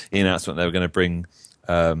by the announcement they were going to bring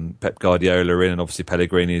Pep Guardiola in, and obviously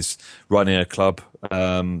Pellegrini's running a club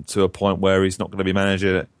to a point where he's not going to be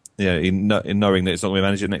manager, in knowing that he's not going to be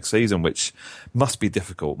manager next season, which must be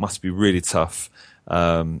difficult, must be really tough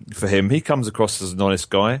for him. He comes across as an honest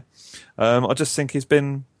guy. I just think he's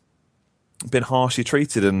been harshly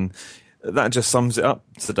treated, and that just sums it up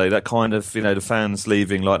today. That kind of, the fans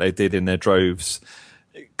leaving like they did in their droves,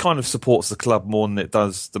 it kind of supports the club more than it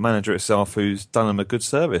does the manager itself, who's done them a good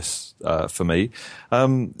service for me.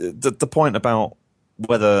 The point about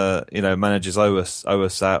whether managers owe us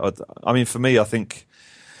that, I mean, for me, I think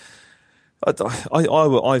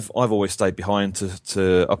I've always stayed behind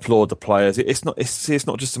to applaud the players. It's not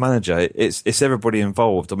just the manager. It's everybody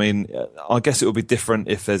involved. I mean, I guess it would be different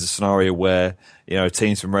if there's a scenario where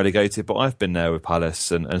teams been relegated. But I've been there with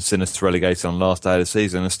Palace and seen us relegated on the last day of the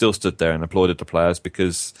season and still stood there and applauded the players,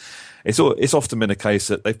 because it's often been a case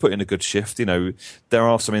that they've put in a good shift. There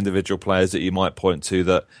are some individual players that you might point to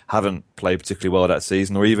that haven't played particularly well that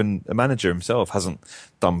season, or even the manager himself hasn't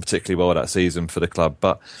done particularly well that season for the club,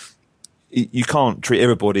 but you can't treat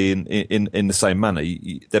everybody in the same manner.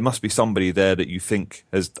 There must be somebody there that you think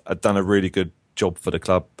has done a really good job for the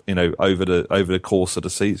club, over the course of the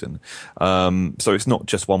season. So it's not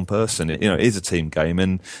just one person. It is a team game,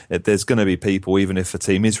 and there's going to be people, even if a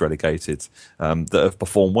team is relegated, that have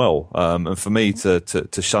performed well. And for me to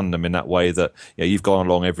shun them in that way, that you've gone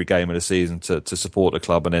along every game of the season to support the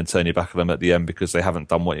club and then turn your back on them at the end because they haven't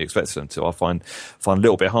done what you expected them to, I find a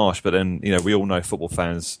little bit harsh. But then we all know football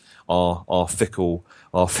fans are fickle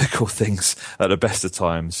things at the best of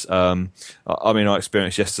times. I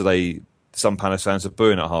experienced yesterday. Some Palace fans were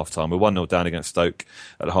booing at half-time. We're 1-0 down against Stoke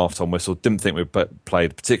at the half-time whistle. Didn't think we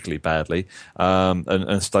played particularly badly.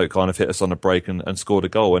 And Stoke kind of hit us on a break and scored a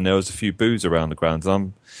goal. And there was a few boos around the ground. And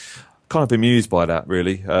I'm kind of bemused by that,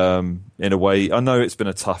 really, in a way. I know it's been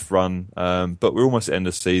a tough run, but we're almost at the end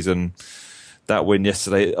of the season. That win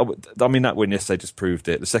yesterday just proved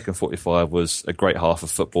it. The second 45 was a great half of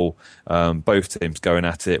football. Both teams going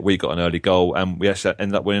at it. We got an early goal and we actually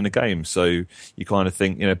ended up winning the game. So you kind of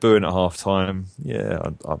think, booing at half time.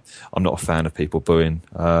 Yeah, I'm not a fan of people booing.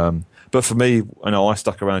 But for me, I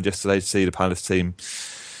stuck around yesterday to see the Palace team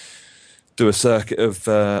do a circuit of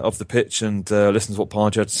the pitch and listen to what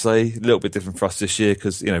Pardew had to say. A little bit different for us this year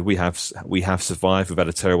because we have survived. We've had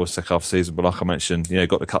a terrible second half season, but like I mentioned,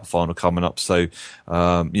 got the cup final coming up. So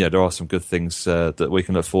there are some good things that we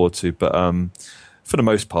can look forward to. But for the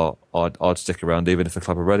most part, I'd stick around even if the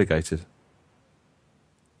club are relegated.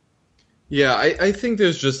 Yeah, I think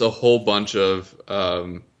there's just a whole bunch of,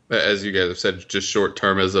 as you guys have said, just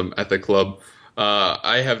short-termism at the club.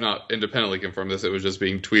 I have not independently confirmed this. It was just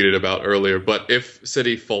being tweeted about earlier. But if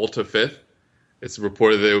City fall to 5th, it's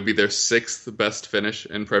reported that it would be their 6th best finish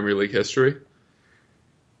in Premier League history.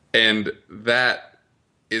 And that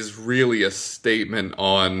is really a statement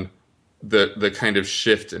on the kind of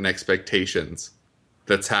shift in expectations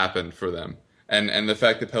that's happened for them. And the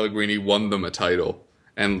fact that Pellegrini won them a title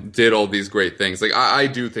and did all these great things. Like I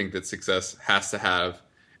do think that success has to have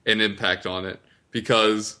an impact on it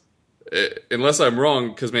because... unless I'm wrong,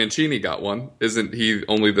 because Mancini got one, isn't he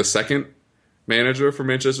only the second manager for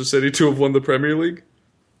Manchester City to have won the Premier League?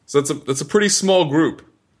 So that's a pretty small group.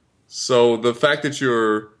 So the fact that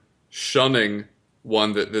you're shunning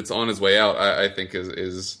one that's on his way out, I think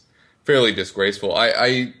is fairly disgraceful.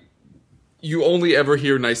 You only ever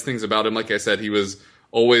hear nice things about him. Like I said, he was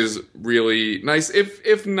always really nice,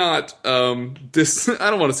 if not I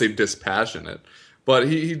don't want to say dispassionate. But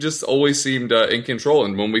he just always seemed in control.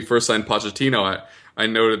 And when we first signed Pochettino, I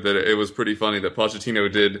noted that it was pretty funny that Pochettino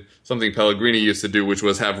did something Pellegrini used to do, which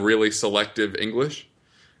was have really selective English.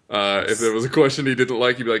 If there was a question he didn't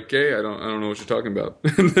like, he'd be like, "Okay, I don't know what you're talking about,"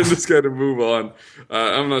 and then just kind of move on.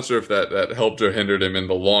 I'm not sure if that helped or hindered him in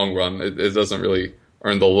the long run. It doesn't really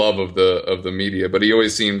earn the love of the media, but he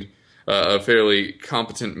always seemed a fairly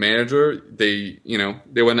competent manager. They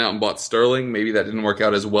went out and bought Sterling. Maybe that didn't work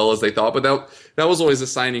out as well as they thought, but that was always a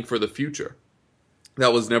signing for the future.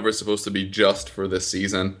 That was never supposed to be just for this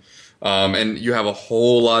season. And you have a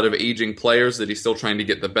whole lot of aging players that he's still trying to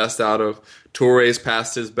get the best out of. Touré's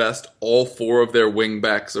past his best. All 4 of their wing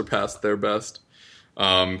backs are past their best.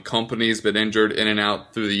 Kompany's been injured in and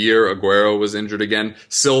out through the year. Aguero was injured again.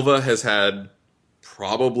 Silva has had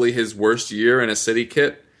probably his worst year in a City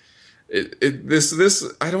kit.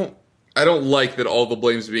 I don't like that all the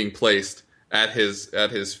blame's being placed at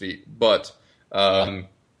his feet. But as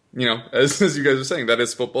you guys are saying, that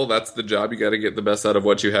is football. That's the job. You got to get the best out of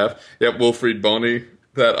what you have. Yep, Wilfried Bony,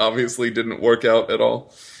 that obviously didn't work out at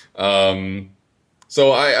all.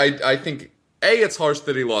 So I think it's harsh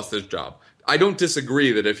that he lost his job. I don't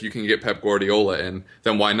disagree that if you can get Pep Guardiola in,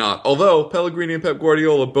 then why not? Although Pellegrini and Pep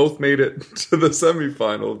Guardiola both made it to the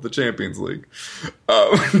semifinal of the Champions League.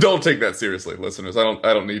 Don't take that seriously, listeners. I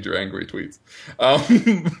don't need your angry tweets.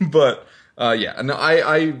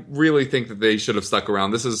 I really think that they should have stuck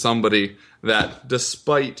around. This is somebody that,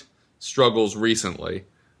 despite struggles recently,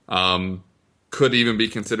 could even be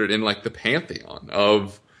considered in like the pantheon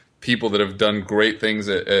of people that have done great things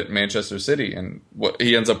at Manchester City, and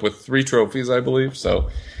he ends up with 3 trophies, I believe.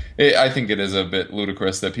 So I think it is a bit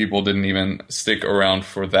ludicrous that people didn't even stick around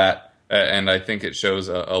for that, and I think it shows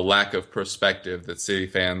a lack of perspective that City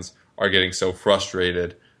fans are getting so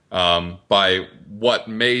frustrated by what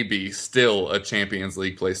may be still a Champions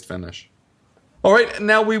League placed finish. All right,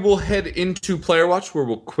 now we will head into Player Watch, where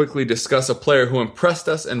we'll quickly discuss a player who impressed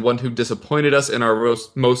us and one who disappointed us in our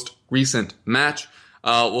most recent match.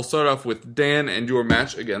 We'll start off with Dan and your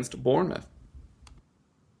match against Bournemouth.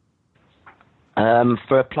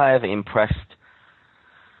 For a player that impressed,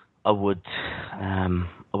 I would I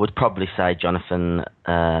would probably say Jonathan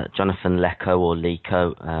Lecco or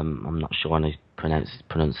Lico. I'm not sure on his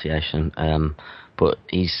pronunciation, but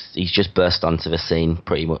he's just burst onto the scene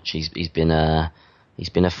pretty much. He's been a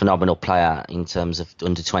phenomenal player in terms of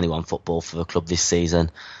under 21 football for the club this season.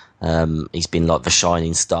 He's been like the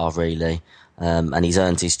shining star really, and he's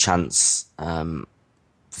earned his chance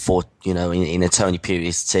for in a Tony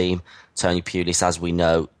Pulis team. Tony Pulis, as we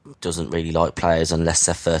know, doesn't really like players unless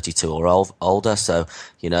they're 32 or older. So,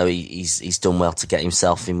 he's done well to get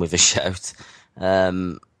himself in with a shout.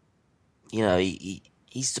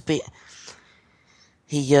 He's a bit.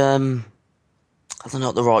 I don't know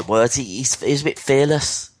what the right words. He's a bit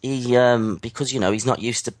fearless. Because he's not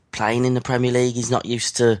used to playing in the Premier League. He's not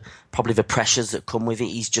used to probably the pressures that come with it.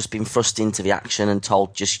 He's just been thrust into the action and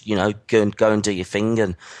told just go and do your thing.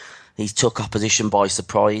 And he's took opposition by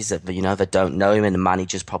surprise. They don't know him, and the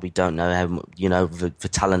managers probably don't know how the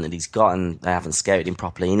talent that he's got, and they haven't scouted him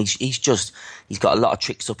properly. And he's got a lot of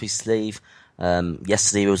tricks up his sleeve.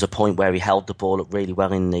 Yesterday there was a point where he held the ball up really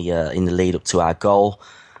well in the lead up to our goal.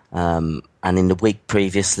 And in the week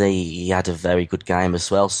previously, he had a very good game as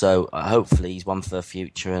well. So hopefully he's one for the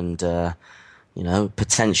future, and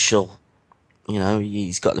potential.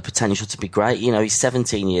 He's got the potential to be great. He's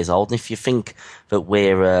 17 years old, and if you think that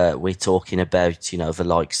we're talking about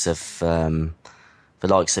the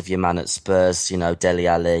likes of your man at Spurs, Dele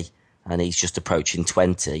Alli, and he's just approaching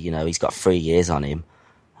 20. He's got 3 years on him.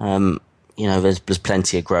 There's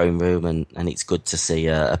plenty of growing room, and it's good to see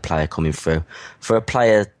a player coming through. For a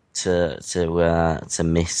player to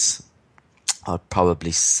miss, I'd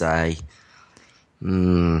probably say,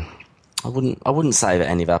 I wouldn't say that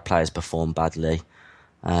any of our players performed badly.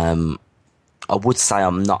 I would say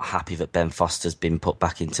I'm not happy that Ben Foster's been put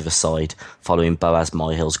back into the side following Boaz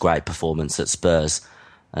Myhill's great performance at Spurs.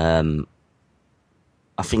 I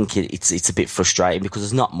think it's a bit frustrating because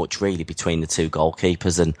there's not much really between the two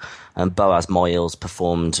goalkeepers, and Boaz Myhill's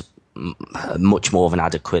performed much more than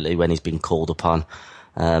adequately when he's been called upon.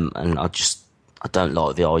 And I don't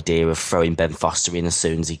like the idea of throwing Ben Foster in as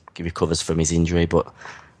soon as he recovers from his injury, but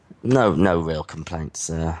no real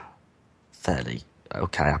complaints. Fairly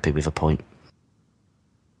okay, happy with a point.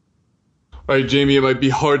 All right, Jamie, it might be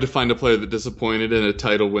hard to find a player that disappointed in a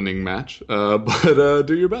title-winning match, but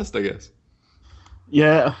do your best, I guess.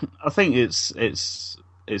 Yeah, I think it's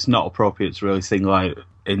not appropriate to really single out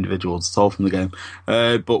individuals at all from the game.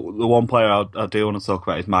 But the one player I do want to talk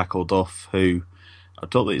about is Michael Duff, who I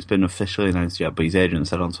don't think it's been officially announced yet, but his agent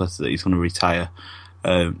said on Twitter that he's going to retire,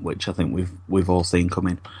 which I think we've all seen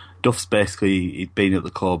coming. Duff's he'd been at the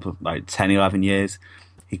club about 10, 11 years.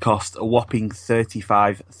 He cost a whopping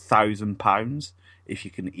 £35,000, if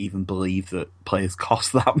you can even believe that players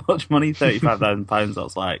cost that much money. £35,000,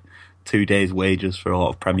 that's like 2 days' wages for a lot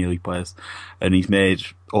of Premier League players. And he's made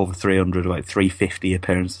over 300, about 350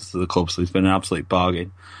 appearances to the club, so he's been an absolute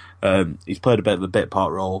bargain. He's played a bit of a bit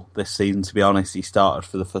part role this season, to be honest. He started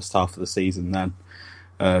for the first half of the season then,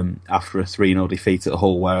 after a 3-0 defeat at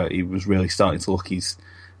Hull, where he was really starting to look. He's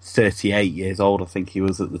 38 years old, I think he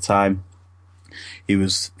was at the time. He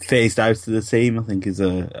was phased out of the team, I think is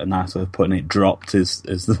a nice way of putting it. Dropped is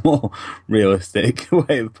the more realistic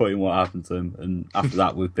way of putting what happened to him. And after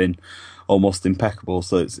that, we've been almost impeccable.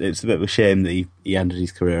 So it's a bit of a shame that he ended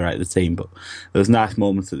his career out of the team. But there was nice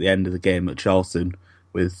moments at the end of the game at Charlton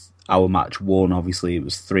with our match won. Obviously, it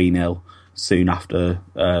was 3-0 soon after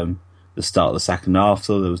the start of the second half.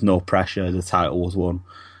 So there was no pressure. The title was won.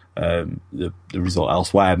 The result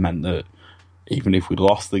elsewhere meant that even if we'd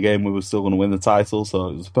lost the game, we were still going to win the title. So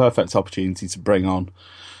it was a perfect opportunity to bring on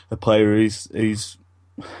a player who's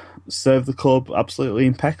served the club absolutely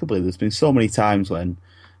impeccably. There's been so many times when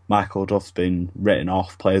Michael Duff's been written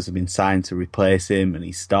off, players have been signed to replace him, and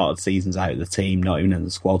he's started seasons out of the team, not even in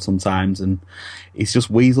the squad sometimes, and he's just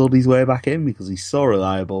weaseled his way back in because he's so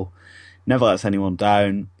reliable, never lets anyone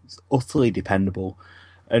down, he's utterly dependable,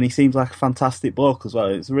 and he seems like a fantastic bloke as well.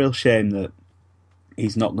 It's a real shame that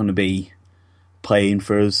he's not going to be playing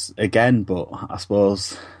for us again, but I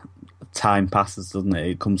suppose time passes, doesn't it?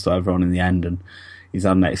 It comes to everyone in the end, and he's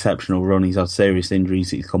had an exceptional run. He's had serious injuries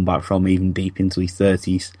that he's come back from, even deep into his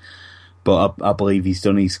 30s. But I believe he's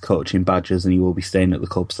done his coaching badges and he will be staying at the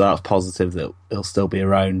club, so that's positive that he'll still be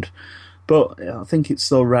around. But I think it's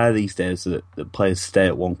so rare these days that players stay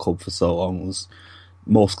at one club for so long.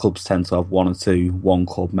 Most clubs tend to have one or two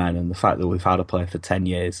one-club men, and the fact that we've had a player for 10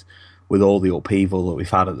 years, with all the upheaval that we've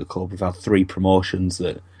had at the club, we've had 3 promotions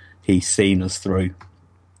that he's seen us through,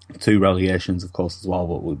 2 relegations, of course, as well,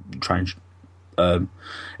 but we'll try and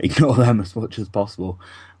ignore them as much as possible.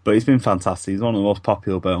 But he's been fantastic. He's one of the most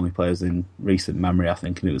popular Burnley players in recent memory, I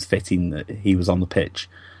think, and it was fitting that he was on the pitch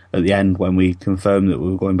at the end when we confirmed that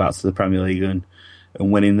we were going back to the Premier League and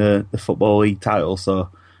winning the Football League title. So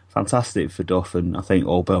fantastic for Duff, and I think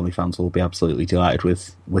all Burnley fans will be absolutely delighted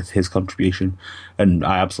with his contribution. And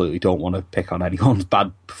I absolutely don't want to pick on anyone's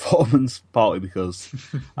bad performance, partly because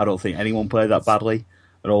I don't think anyone played that badly,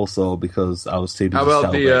 and also because I was too busy. How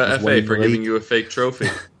about the FA for giving you a fake trophy?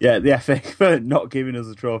 Yeah, the FA for not giving us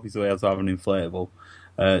a trophy, so we had to have an inflatable.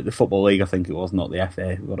 The Football League, I think it was, not the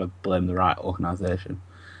FA. We've got to blame the right organisation.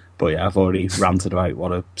 But yeah, I've already ranted about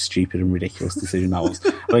what a stupid and ridiculous decision that was.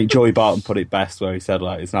 I think Joey Barton put it best where he said,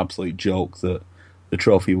 like, it's an absolute joke that the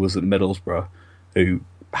trophy was at Middlesbrough, who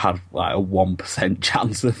had like a 1%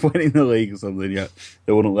 chance of winning the league or something, yet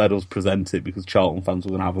they wouldn't let us present it because Charlton fans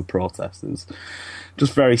were going to have a protest. It was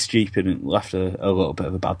just very stupid and left a little bit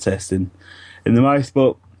of a bad taste in the mouth.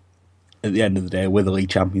 But at the end of the day, we're the league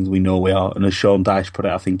champions, we know we are. And as Sean Dyche put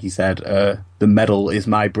it, I think he said, the medal is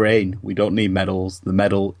my brain. We don't need medals. The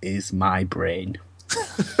medal is my brain.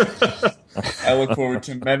 I look forward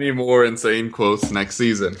to many more insane quotes next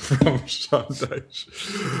season from Sean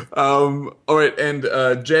Dyche. All right,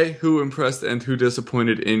 and Jay, who impressed and who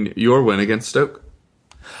disappointed in your win against Stoke?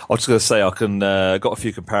 I was just going to say I got a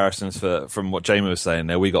few comparisons from what Jamie was saying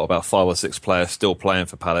there. We got about 5 or 6 players still playing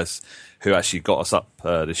for Palace who actually got us up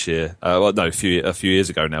this year. A few years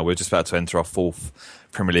ago now. We're just about to enter our 4th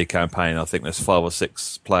Premier League campaign. I think there's 5 or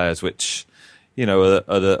 6 players which, you know,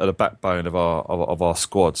 are the backbone of our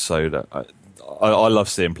squad. So that I love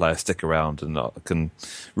seeing players stick around, and I can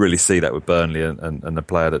really see that with Burnley and the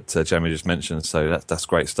player that Jamie just mentioned. So that's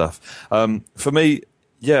great stuff. For me,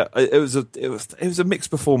 yeah, it was a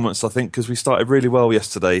mixed performance, I think, because we started really well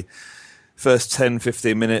yesterday. First 10,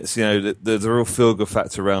 15 minutes, you know, there's a real feel-good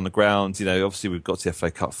factor around the ground. You know, obviously we've got to the FA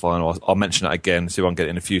Cup final. I'll mention that again, so I won't get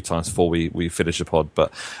in a few times before we finish the pod.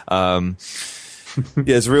 But yeah,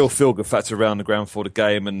 there's a real feel-good factor around the ground for the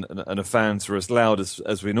game, and the fans were as loud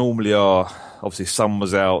as we normally are. Obviously, sun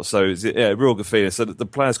was out, so it's a real good feeling. So the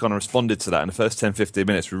players kind of responded to that in the first 10, 15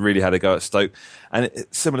 minutes. We really had a go at Stoke, and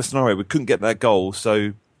similar scenario, we couldn't get that goal,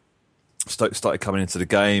 so Stoke started coming into the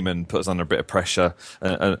game and put us under a bit of pressure,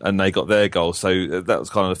 and they got their goal. So that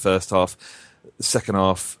was kind of the first half. The second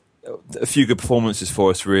half, a few good performances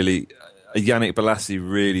for us, really. Yannick Bolasie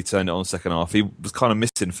really turned it on second half. He was kind of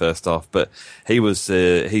missing first half, but he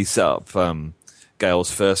set up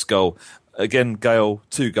Gale's first goal. Again, Gale,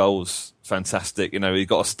 2 goals, fantastic. You know, he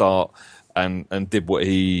got a start and did what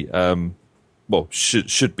he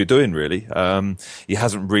should be doing, really. He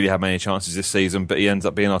hasn't really had many chances this season, but he ends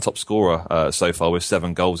up being our top scorer so far with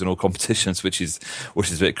 7 goals in all competitions, which is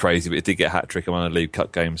a bit crazy. But he did get a hat-trick in one of the League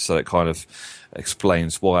Cup games, so it kind of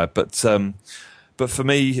explains why. But for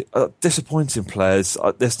me, disappointing players,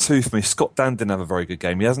 there's 2 for me. Scott Dann didn't have a very good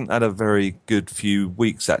game. He hasn't had a very good few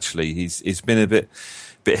weeks, actually. He's been a bit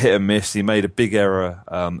hit and miss. He made a big error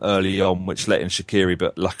early on, which let in Shaqiri,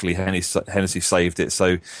 but luckily Hennessy saved it.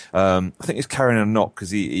 So I think he's carrying a knock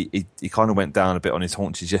because he kind of went down a bit on his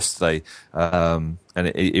haunches yesterday, and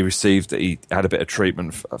he had a bit of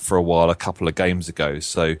treatment for a while a couple of games ago.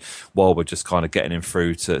 So while we're just kind of getting him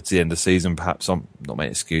through to the end of the season, perhaps I'm not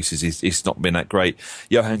making excuses. He's not been that great.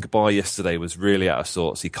 Johan Cabaye yesterday was really out of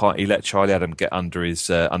sorts. He let Charlie Adam get under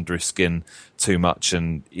his skin too much,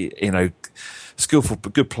 and skillful,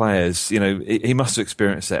 good players. You know, he must have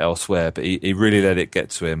experienced it elsewhere, but he really let it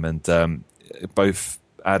get to him. And both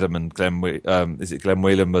Adam and Glenn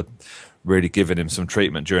Whelan were really giving him some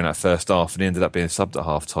treatment during that first half, and he ended up being subbed at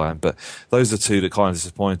half time. But those are 2 that kind of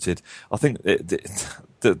disappointed. I think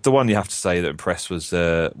the one you have to say that impressed was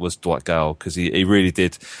Dwight Gale, because he really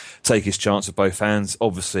did take his chance with both hands.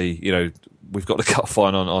 Obviously, you know, we've got the cup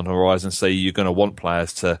final on horizon, so you're going to want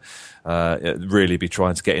players to really be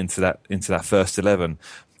trying to get into that first 11.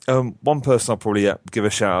 One person I'll probably give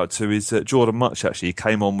a shout out to is Jordan Much. Actually, he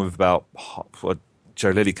came on with about Joe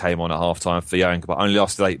Lilly came on at half-time for Johan Cabaye, only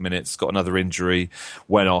lasted 8 minutes, got another injury,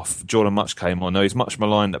 went off. Jordan Much came on. Now, he's much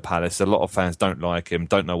maligned at Palace. A lot of fans don't like him,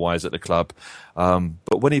 don't know why he's at the club.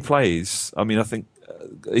 But when he plays, I mean, I think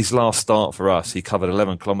his last start for us, he covered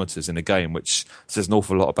 11 kilometres in a game, which says an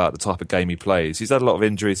awful lot about the type of game he plays. He's had a lot of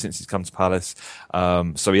injuries since he's come to Palace,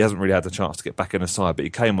 so he hasn't really had the chance to get back in the side. But he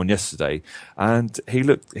came on yesterday, and he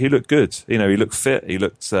looked good. You know, he looked fit. He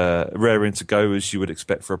looked raring to go, as you would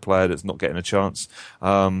expect for a player that's not getting a chance.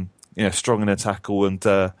 Strong in a tackle and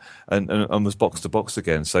was box to box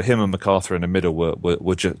again. So him and MacArthur in the middle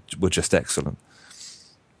were just excellent.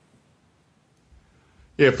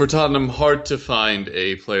 Yeah, for Tottenham, hard to find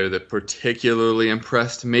a player that particularly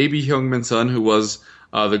impressed. Maybe Heung-min Son, who was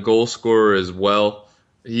the goal scorer as well.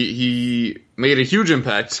 He made a huge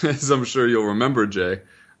impact, as I'm sure you'll remember, Jay,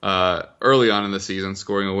 early on in the season,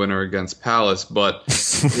 scoring a winner against Palace. But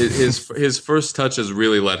his first touch has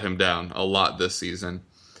really let him down a lot this season.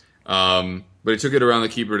 But he took it around the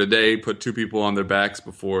keeper today, put two people on their backs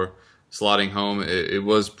before slotting home. It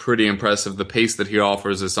was pretty impressive. The pace that he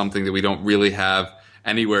offers is something that we don't really have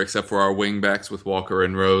anywhere except for our wing backs with Walker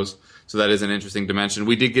and Rose. So that is an interesting dimension.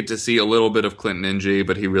 We did get to see a little bit of Clinton Ng,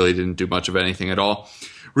 but he really didn't do much of anything at all.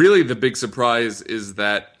 Really, the big surprise is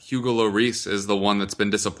that Hugo Lloris is the one that's been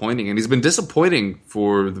disappointing. And he's been disappointing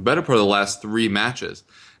for the better part of the last 3 matches.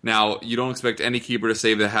 Now, you don't expect any keeper to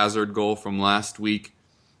save the Hazard goal from last week.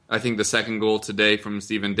 I think the second goal today from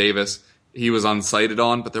Stephen Davis, he was unsighted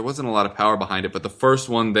on, but there wasn't a lot of power behind it. But the first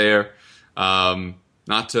one there,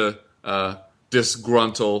 not to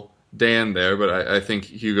disgruntle Dan there, but I think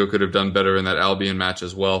Hugo could have done better in that Albion match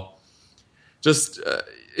as well. Just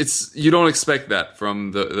you don't expect that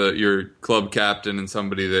from your club captain and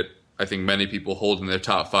somebody that I think many people hold in their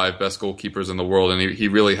top 5 best goalkeepers in the world, and he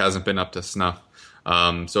really hasn't been up to snuff.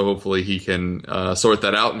 So hopefully he can sort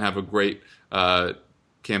that out and have a great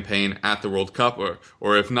campaign at the World Cup,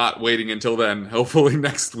 or if not waiting until then, hopefully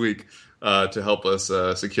next week to help us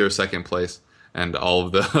secure second place and all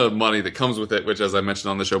of the money that comes with it, which, as I mentioned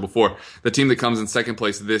on the show before, the team that comes in second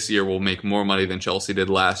place this year will make more money than Chelsea did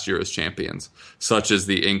last year as champions. Such is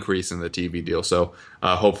the increase in the TV deal. So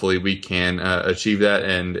hopefully we can achieve that,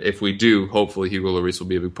 and if we do, hopefully Hugo Lloris will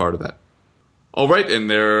be a big part of that. All right, and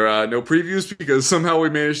there are no previews because somehow we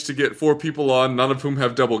managed to get 4 people on, none of whom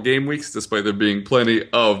have double game weeks, despite there being plenty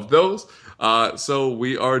of those. So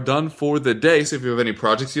we are done for the day. So if you have any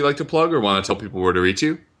projects you'd like to plug or want to tell people where to reach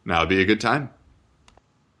you, now would be a good time.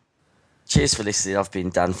 Cheers for listening. I've been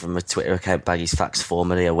Dan from a Twitter account, Baggies Facts,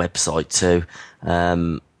 formerly a website too.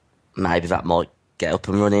 Maybe that might get up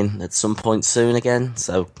and running at some point soon again.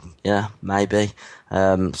 So, yeah, maybe.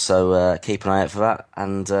 So keep an eye out for that.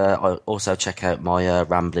 And I also check out my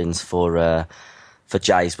ramblings for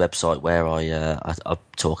Jay's website where I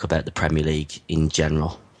talk about the Premier League in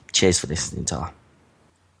general. Cheers for listening, Tyler.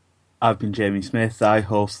 I've been Jamie Smith. I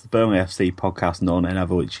host the Burnley FC podcast, No Nay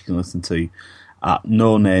Never, which you can listen to at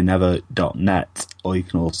nonaynever.net, or you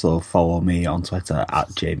can also follow me on Twitter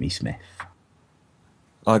at Jamie Smith.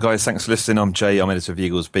 Hi guys, thanks for listening. I'm Jay, I'm editor of The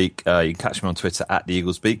Eagles Beak. You can catch me on Twitter at The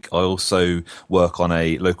Eagles Beak. I also work on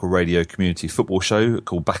a local radio community football show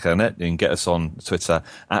called Back of the Net. You can get us on Twitter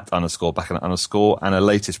at _backofnet_. And a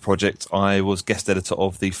latest project, I was guest editor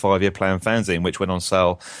of the 5-year plan fanzine, which went on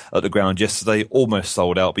sale at the ground yesterday. Almost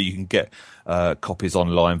sold out, but you can get copies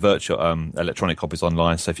online, virtual electronic copies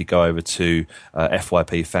online. So if you go over to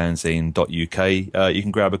fypfanzine.uk, you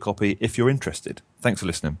can grab a copy if you're interested. Thanks for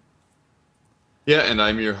listening. Yeah, and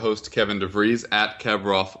I'm your host, Kevin DeVries, at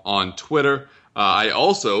Kevroff on Twitter. I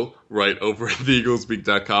also write over at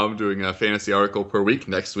theeaglespeak.com, doing a fantasy article per week.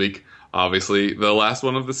 Next week, obviously, the last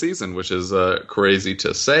one of the season, which is crazy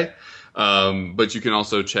to say. But you can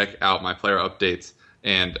also check out my player updates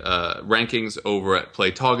and rankings over at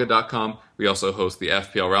playtoga.com. We also host the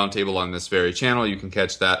FPL Roundtable on this very channel. You can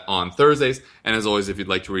catch that on Thursdays. And as always, if you'd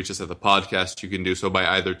like to reach us at the podcast, you can do so by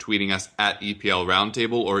either tweeting us at EPL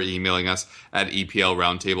Roundtable or emailing us at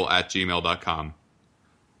eplroundtable@gmail.com.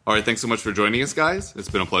 All right, thanks so much for joining us, guys. It's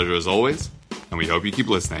been a pleasure as always, and we hope you keep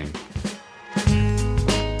listening.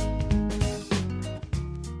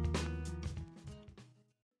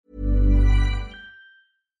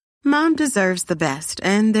 Mom deserves the best,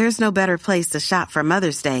 and there's no better place to shop for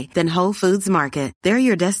Mother's Day than Whole Foods Market. They're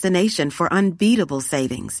your destination for unbeatable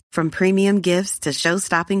savings, from premium gifts to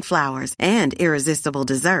show-stopping flowers and irresistible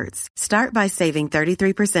desserts. Start by saving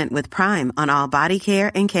 33% with Prime on all body care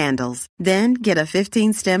and candles. Then get a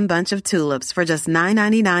 15-stem bunch of tulips for just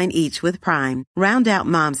 $9.99 each with Prime. Round out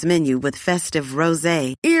Mom's menu with festive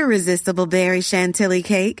rosé, irresistible berry chantilly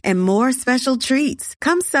cake, and more special treats.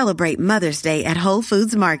 Come celebrate Mother's Day at Whole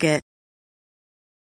Foods Market.